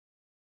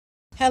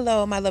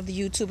Hello, my lovely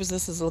YouTubers.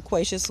 This is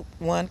Loquacious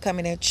One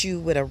coming at you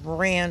with a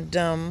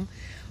random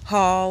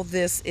haul.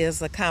 This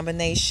is a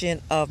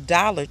combination of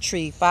Dollar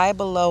Tree, Five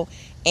Below,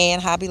 and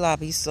Hobby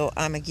Lobby. So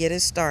I'm going to get it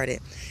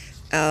started.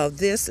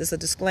 This is a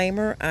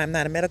disclaimer. I'm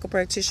not a medical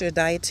practitioner,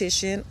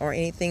 dietitian, or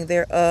anything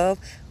thereof.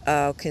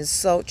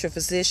 Consult your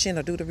physician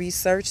or do the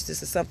research.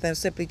 This is something I'm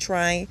simply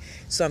trying.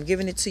 So I'm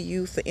giving it to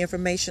you for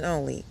information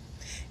only.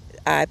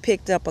 I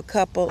picked up a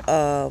couple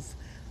of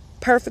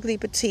perfectly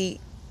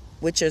petite,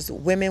 which is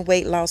women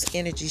weight loss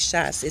energy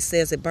shots. It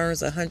says it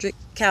burns 100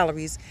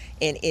 calories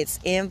and it's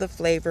in the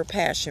flavor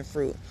passion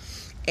fruit.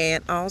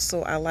 And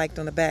also I liked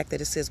on the back that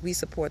it says we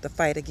support the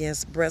fight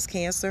against breast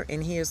cancer.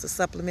 And here's the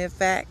supplement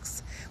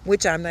facts,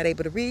 which I'm not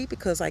able to read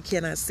because I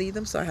cannot see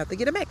them, so I have to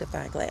get a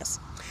magnifying glass.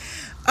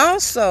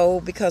 Also,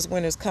 because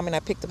winter's coming,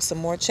 I picked up some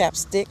more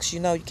chapsticks. You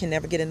know you can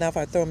never get enough.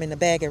 I throw them in the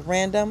bag at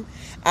random.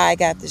 I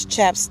got this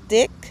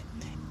chapstick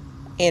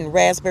in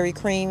raspberry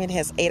cream. It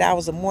has 8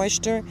 hours of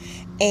moisture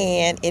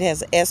and it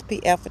has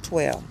SPF of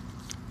 12.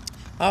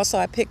 Also,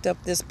 I picked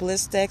up this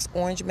Blistex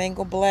Orange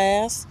Mango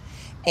Blast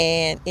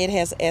and it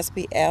has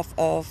SPF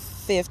of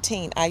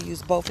 15. I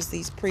used both of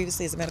these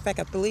previously. As a matter of fact,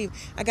 I believe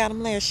I got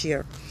them last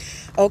year.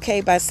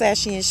 Okay, by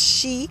Sashi and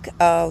Chic.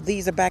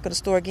 These are back in the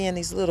store again.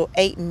 These little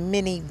 8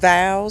 mini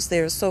vials.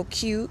 They're so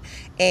cute.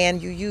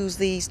 And you use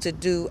these to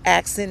do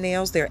accent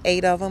nails. There are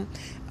 8 of them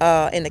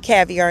in the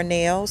caviar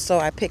nails. So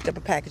I picked up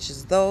a package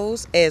of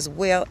those, as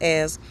well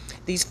as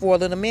these 4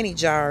 little mini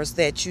jars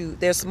that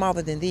they're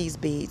smaller than these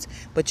beads,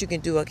 but you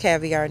can do a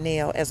caviar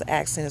nail as an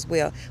accent as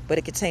well. But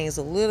it contains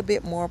a little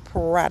bit more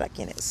product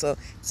in it. So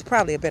it's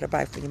probably a better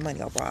buy for your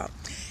money overall.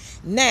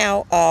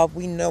 Now,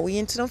 we know we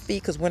into them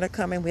feet because winter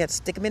coming. We have to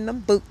stick them in them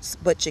boots,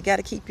 but you got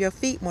to keep your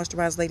feet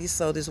moisturized, ladies.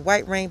 So this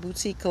White Rain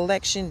Boutique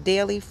Collection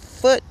Daily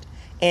Foot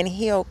and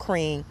Heel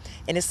Cream,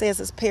 and it says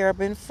it's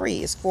paraben free.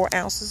 It's 4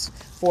 ounces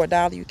for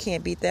 $1. You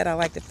can't beat that. I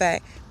like the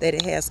fact that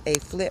it has a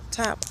flip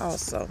top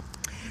also.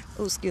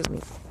 Oh, excuse me.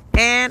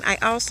 And I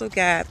also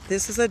got,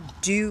 this is a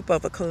dupe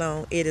of a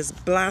cologne. It is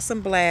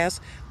Blossom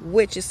Blast,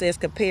 which it says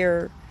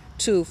compared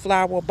to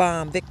Flower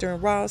Bomb Victor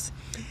and Ross.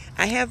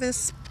 I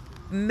haven't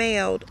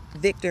smelled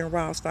Victor and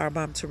Ross Flower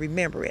Bomb to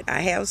remember it. I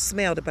have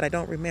smelled it, but I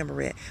don't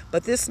remember it.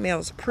 But this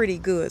smells pretty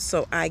good.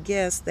 So I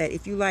guess that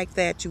if you like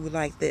that, you would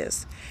like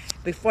this.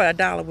 Before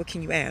 $1, what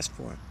can you ask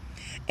for?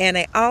 And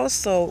I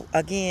also,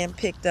 again,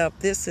 picked up,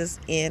 this is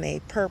in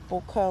a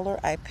purple color.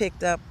 I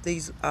picked up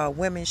these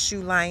women's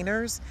shoe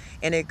liners,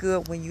 and they're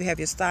good when you have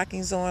your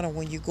stockings on or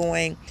when you're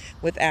going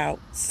without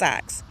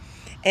socks.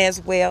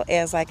 As well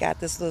as I got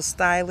this little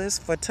stylus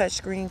for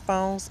touchscreen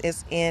phones.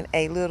 It's in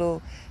a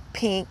little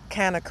pink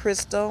kind of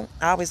crystal.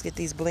 I always get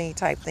these bling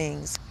type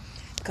things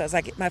because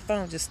my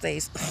phone just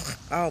stays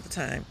all the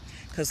time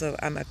because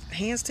my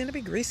hands tend to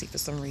be greasy for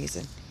some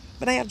reason.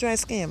 But I have dry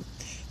skin.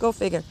 Go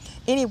figure.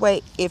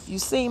 Anyway, if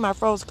you've seen my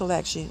Frozen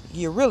collection,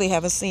 you really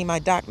haven't seen my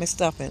Doc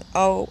McStuffin.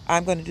 Oh,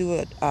 I'm going to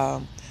do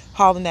a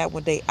haul on that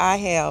one day. I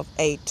have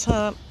a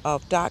ton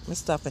of Doc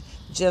McStuffin.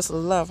 Just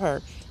love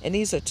her. And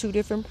these are 2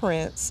 different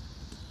prints.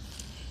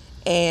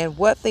 And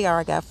what they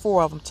are, I got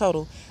 4 of them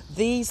total.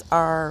 These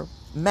are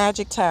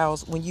magic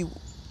towels. When you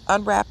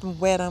unwrap them,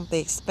 wet them, they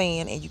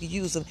expand, and you can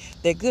use them.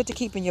 They're good to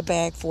keep in your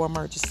bag for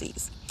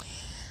emergencies.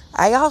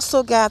 I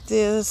also got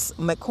this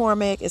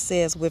McCormick. It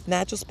says with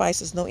natural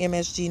spices, no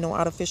MSG, no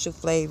artificial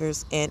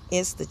flavors, and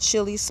it's the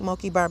chili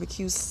smoky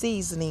barbecue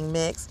seasoning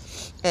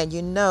mix. And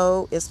you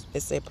know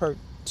it's a per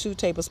 2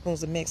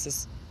 tablespoons of mix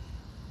is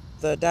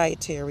the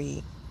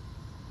dietary.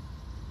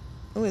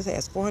 Oh, it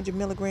has 400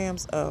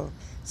 milligrams of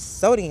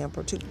sodium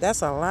per 2.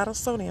 That's a lot of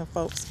sodium,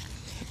 folks.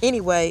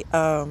 Anyway,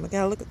 I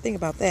gotta think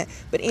about that.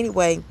 But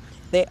anyway,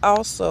 they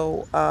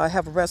also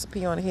have a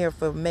recipe on here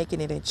for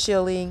making it in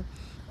chili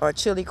or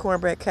chili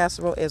cornbread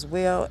casserole, as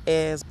well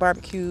as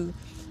barbecue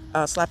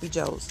sloppy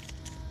joes.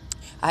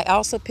 I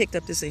also picked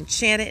up this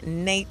Enchanted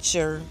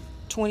Nature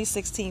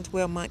 2016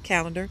 12-month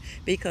calendar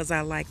because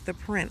I like the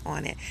print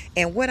on it.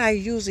 And what I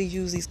usually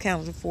use these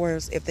calendars for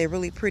is, if they're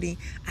really pretty,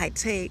 I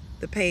take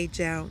the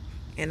page out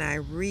and I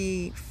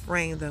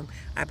reframe them.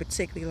 I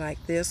particularly like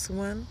this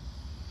one.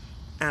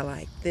 I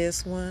like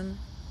this one.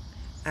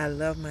 I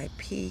love my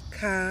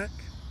peacock,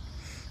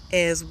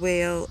 as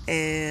well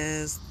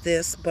as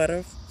this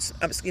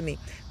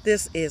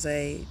this is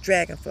a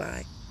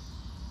dragonfly,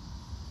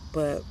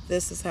 but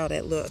this is how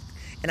that looked,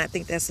 and I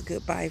think that's a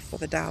good buy for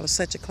 $1.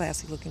 Such a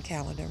classy looking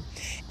calendar.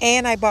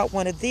 And I bought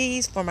one of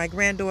these for my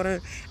granddaughter.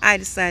 I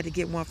decided to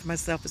get one for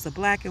myself. It's a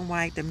black and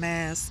white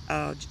Damask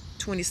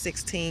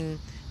 2016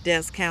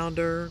 desk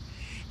calendar,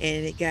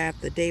 and it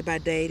got the day by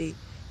day.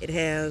 It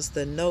has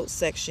the notes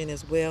section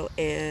as well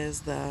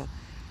as the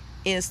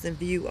instant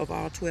view of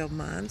all 12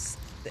 months.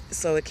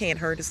 So it can't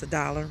hurt. It's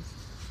 $1.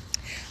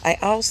 I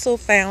also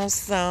found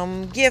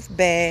some gift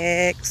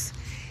bags.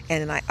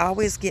 And I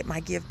always get my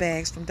gift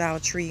bags from Dollar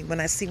Tree.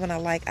 When I see one I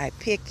like, I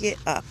pick it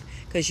up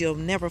because you'll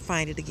never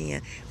find it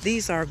again.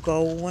 These are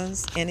gold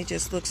ones, and it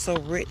just looks so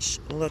rich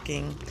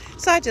looking.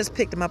 So I just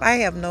picked them up. I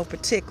have no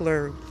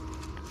particular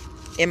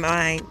in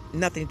mind,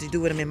 nothing to do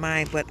with them in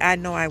mind, but I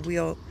know I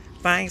will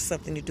find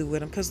something to do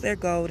with them because they're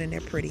gold and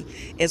they're pretty,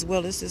 as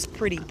well as this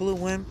pretty blue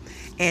one,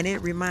 and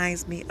it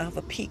reminds me of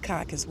a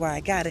peacock is why I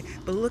got it.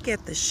 But look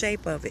at the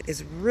shape of it.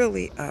 It's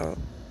really a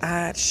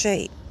odd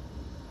shape.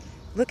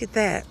 Look at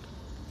that.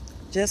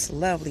 Just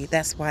lovely.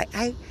 That's why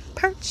I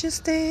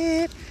purchased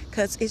it,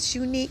 because it's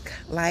unique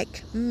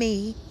like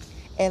me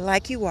and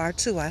like you are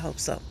too. I hope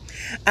so.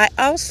 I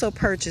also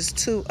purchased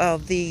two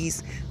of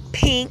these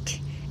pink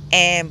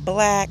and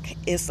black.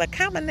 It's a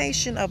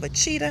combination of a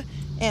cheetah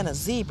and a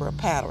zebra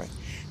pattern.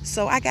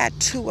 So I got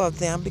two of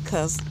them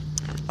because,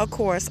 of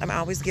course, I'm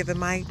always giving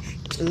my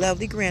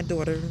lovely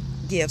granddaughter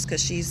gifts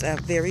because she's a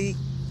very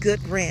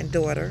good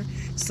granddaughter.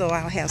 So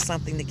I'll have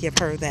something to give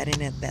her that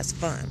in it that's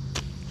fun.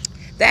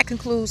 That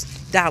concludes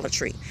Dollar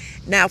Tree.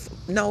 Now,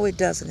 no, it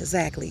doesn't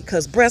exactly,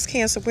 because breast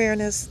cancer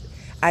awareness,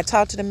 I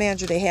talked to the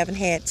manager. They haven't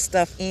had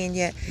stuff in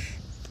yet.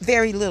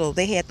 Very little.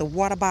 They had the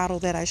water bottle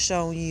that I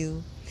showed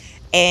you,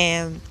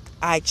 and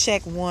I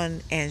checked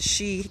one, and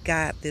she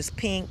got this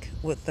pink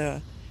with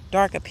the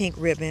darker pink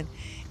ribbon,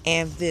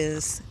 and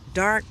this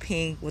dark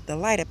pink with the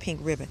lighter pink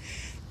ribbon,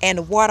 and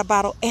the water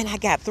bottle. And I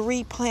got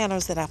 3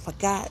 planners that I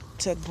forgot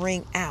to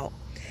bring out.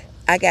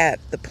 I got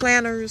the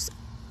planners,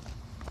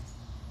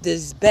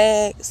 these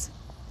bags,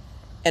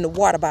 and a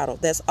water bottle.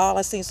 That's all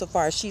I've seen so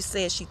far. She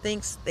says she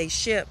thinks they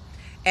ship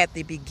at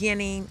the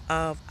beginning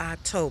of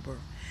October.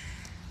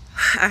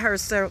 I heard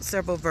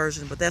several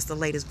versions, but that's the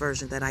latest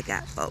version that I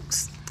got,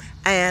 folks.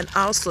 And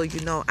also,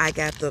 I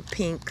got the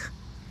pink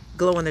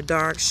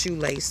glow-in-the-dark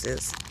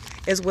shoelaces,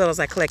 as well as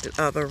I collected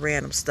other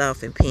random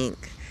stuff in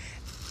pink.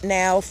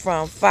 Now,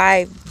 from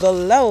Five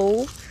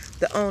Below,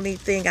 the only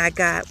thing I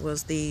got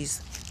was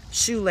these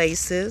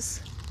shoelaces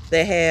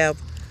that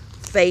have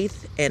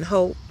faith and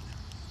hope.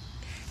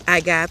 I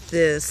got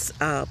this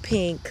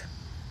pink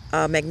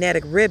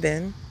magnetic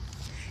ribbon,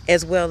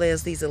 as well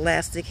as these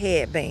elastic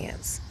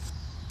headbands.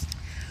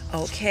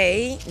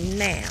 Okay,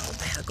 now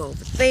I'll go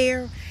over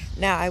there.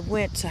 Now I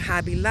went to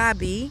Hobby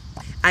Lobby.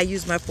 I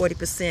used my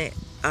 40%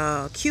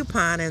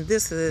 coupon, and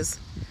this is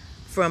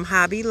from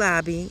Hobby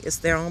Lobby. It's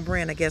their own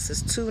brand. I guess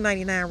it's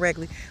 $2.99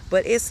 regularly,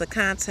 but it's a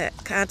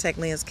contact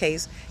lens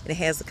case, and it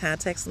has the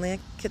contact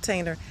lens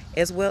container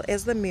as well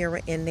as the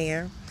mirror in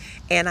there.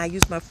 And I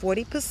used my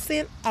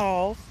 40%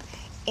 off,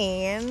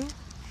 and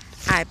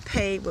I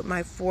paid with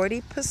my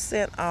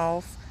 40%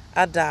 off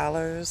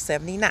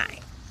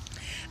 $1.79.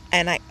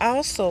 And I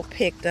also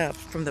picked up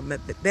from the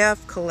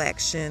Macbeth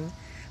collection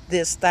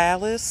this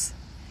stylus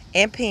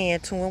and pen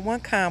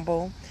 2-in-1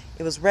 combo.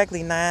 It was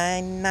regularly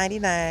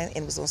 $9.99 and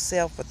it was on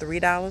sale for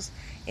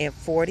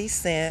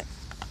 $3.40.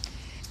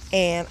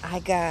 And I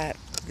got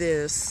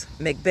this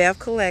Macbeth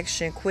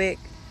collection rapid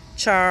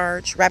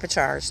charge,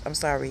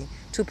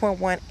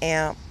 2.1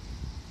 amp,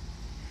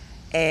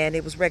 and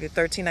it was regular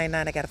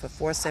 $13.99. I got it for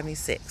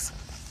 $4.76.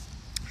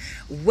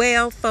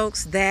 Well,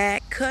 folks,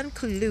 that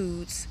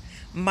concludes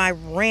my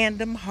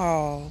random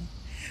haul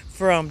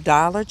from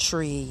Dollar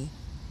Tree,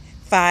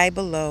 Five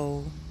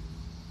Below,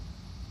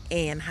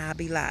 and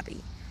Hobby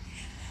Lobby.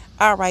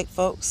 All right,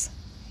 folks.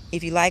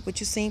 If you like what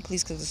you've seen,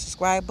 please click the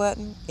subscribe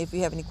button. If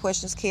you have any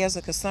questions, cares,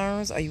 or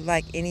concerns, or you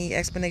like any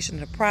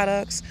explanation of the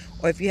products,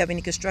 or if you have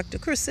any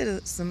constructive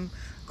criticism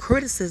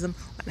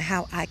on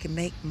how I can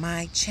make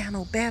my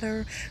channel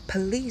better,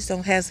 please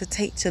don't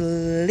hesitate to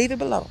leave it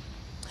below.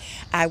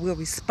 I will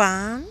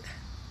respond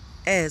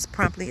as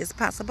promptly as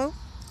possible.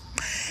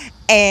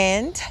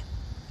 And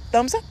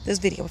thumbs up this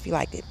video if you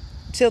liked it.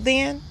 Till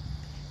then,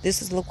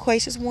 this is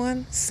Loquacious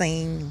One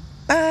saying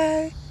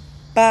bye.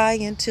 Bye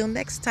until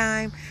next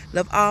time.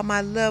 Love all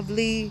my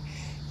lovely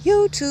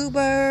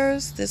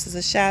YouTubers. This is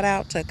a shout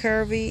out to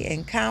Curvy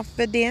and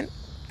Confident.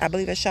 I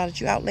believe I shouted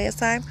you out last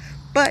time,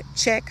 but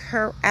check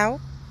her out.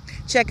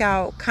 Check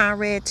out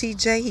Conrad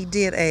TJ. He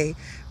did a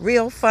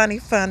real funny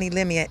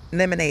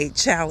lemonade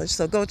challenge,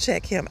 so go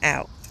check him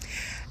out.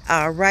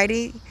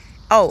 Alrighty.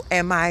 Oh,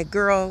 and my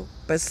girl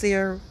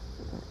Basira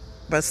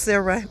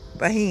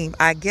Bahim.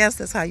 I guess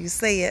that's how you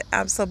say it.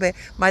 I'm so bad.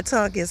 My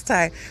tongue gets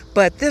tired.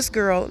 But this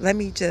girl,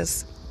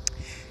 the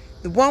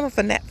woman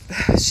from that,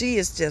 she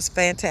is just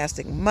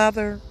fantastic.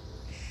 Mother,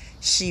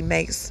 she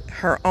makes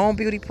her own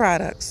beauty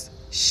products.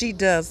 She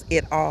does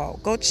it all.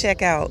 Go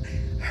check out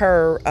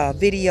her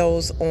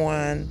videos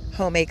on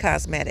homemade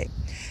cosmetic.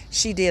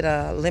 She did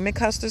a lemon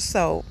custard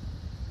soap.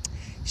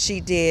 She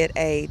did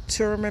a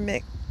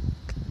turmeric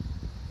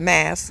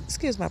mask.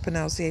 Excuse my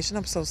pronunciation.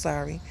 I'm so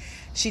sorry.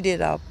 She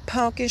did a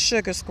pumpkin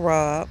sugar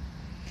scrub.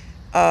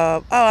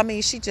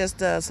 She just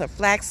does her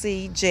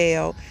flaxseed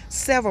gel,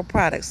 several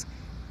products.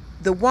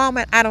 The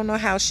woman, I don't know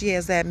how she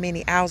has that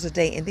many hours a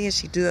day, and then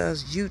she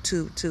does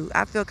YouTube too.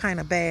 I feel kind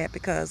of bad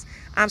because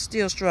I'm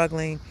still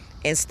struggling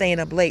and staying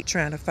up late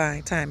trying to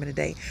find time in the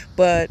day.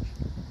 But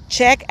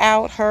check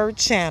out her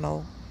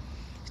channel.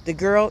 The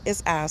girl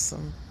is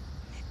awesome.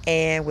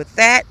 And with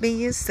that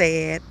being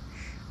said,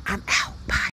 I'm out.